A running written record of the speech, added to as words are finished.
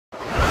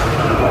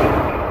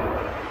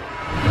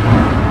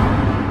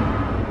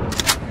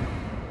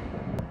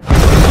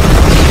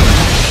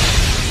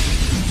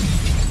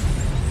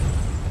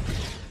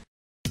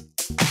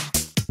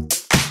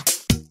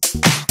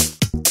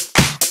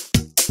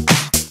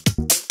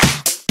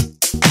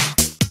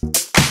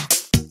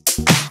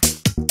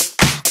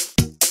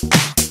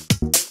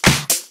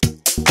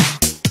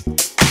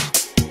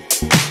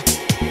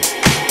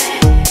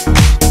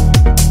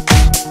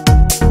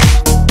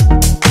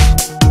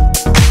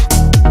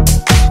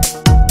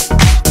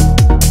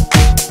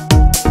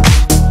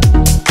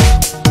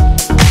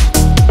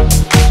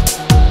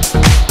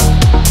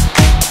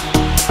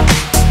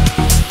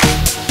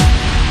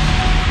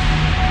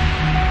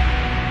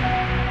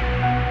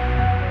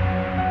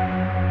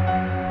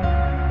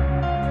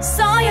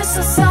So you're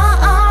so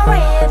sorry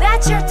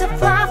that you're too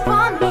far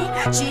from me.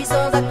 She's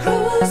all the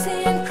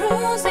cruising,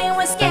 cruising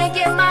with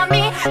skanky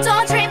mommy.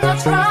 Don't dream no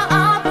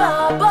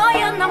trouble, boy,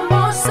 you're not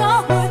more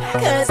so good.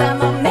 Cause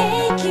I'ma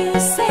make you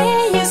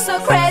say you're so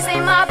crazy,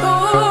 my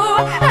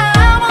boo.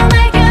 I'ma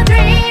make you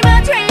dream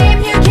a dream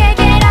you can't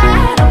get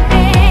out of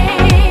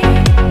me.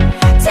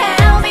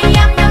 Tell me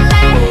I'm your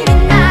lady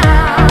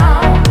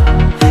now.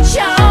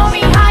 Show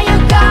me how you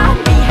got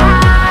me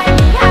high,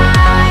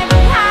 high,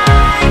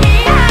 high,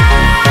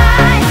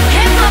 high.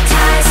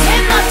 Hypnotize,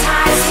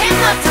 hypnotize,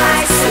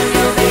 hypnotize. Soon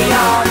you'll be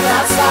on the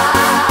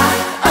spot.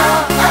 Oh,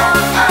 oh,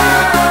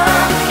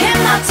 oh.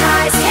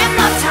 Hypnotize,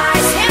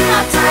 hypnotize,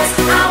 hypnotize.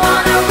 I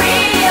want a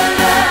real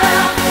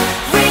love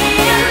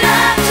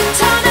to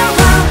turn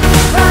around,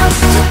 round,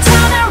 to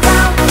turn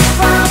around,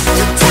 round,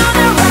 to turn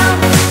around,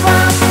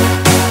 round.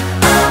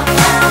 Oh,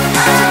 oh, oh.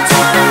 To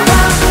turn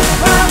around,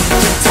 round,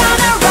 to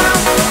turn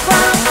around,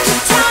 round, to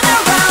turn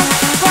around,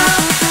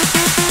 round.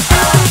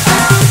 Oh,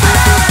 oh,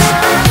 oh.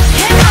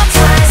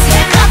 Hypnotize,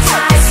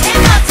 hypnotize,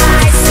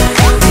 hypnotize. Soon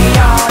you'll be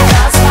on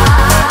the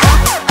spot.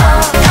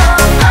 Oh, oh,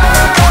 oh.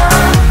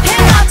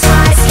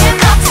 Hypnotize,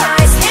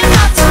 hypnotize,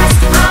 hypnotize.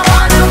 I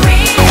want a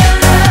real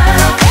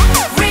love.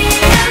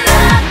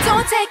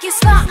 Don't take it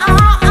slow.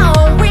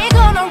 We're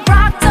gonna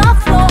rock the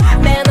floor.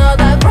 Man, all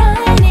the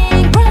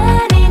grinding,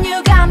 grinding. You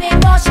got me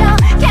emotional.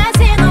 Can't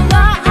see no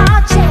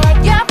logic.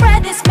 Your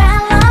breath is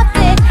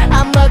melodic.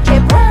 I'ma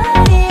keep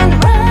running,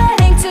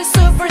 running to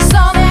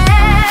supersonic.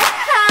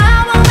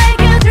 I'ma make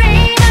you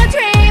dream a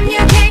dream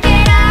you can't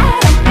get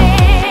out of me.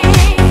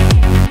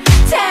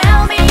 Tell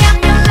me I'm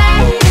your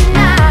lady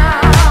now.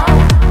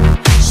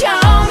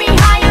 Show me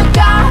how you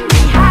got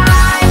me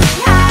high,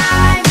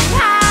 high,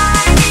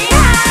 high,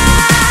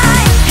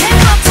 high.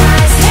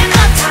 Hypnotize,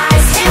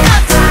 hypnotize,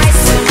 hypnotize.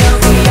 Soon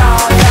you'll be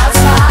on the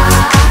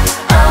spot.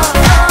 Oh,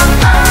 oh,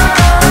 oh.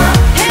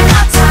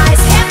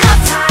 Hypnotize,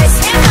 hypnotize,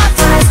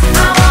 hypnotize.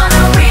 I want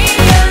a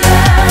real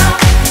love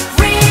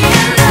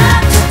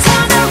to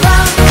turn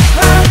around,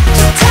 round,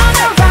 to turn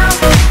around,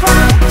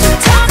 round, to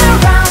turn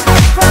around,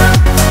 round. Oh,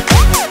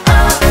 oh,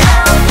 oh.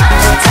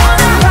 To turn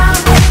around,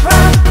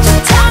 round, to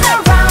turn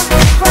around,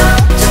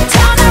 round, to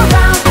turn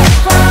around,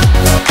 round. Oh,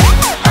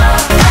 oh,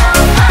 oh.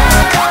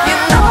 You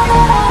know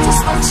that I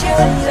just want you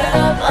in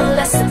love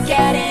unless I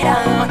get it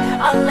on,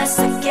 unless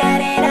I get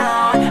it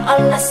on,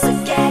 unless I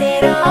get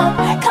it on.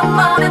 Come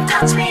on and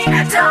touch me,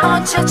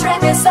 don't you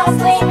treat me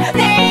softly.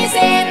 These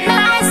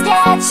nights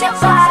get your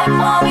body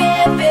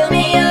moving.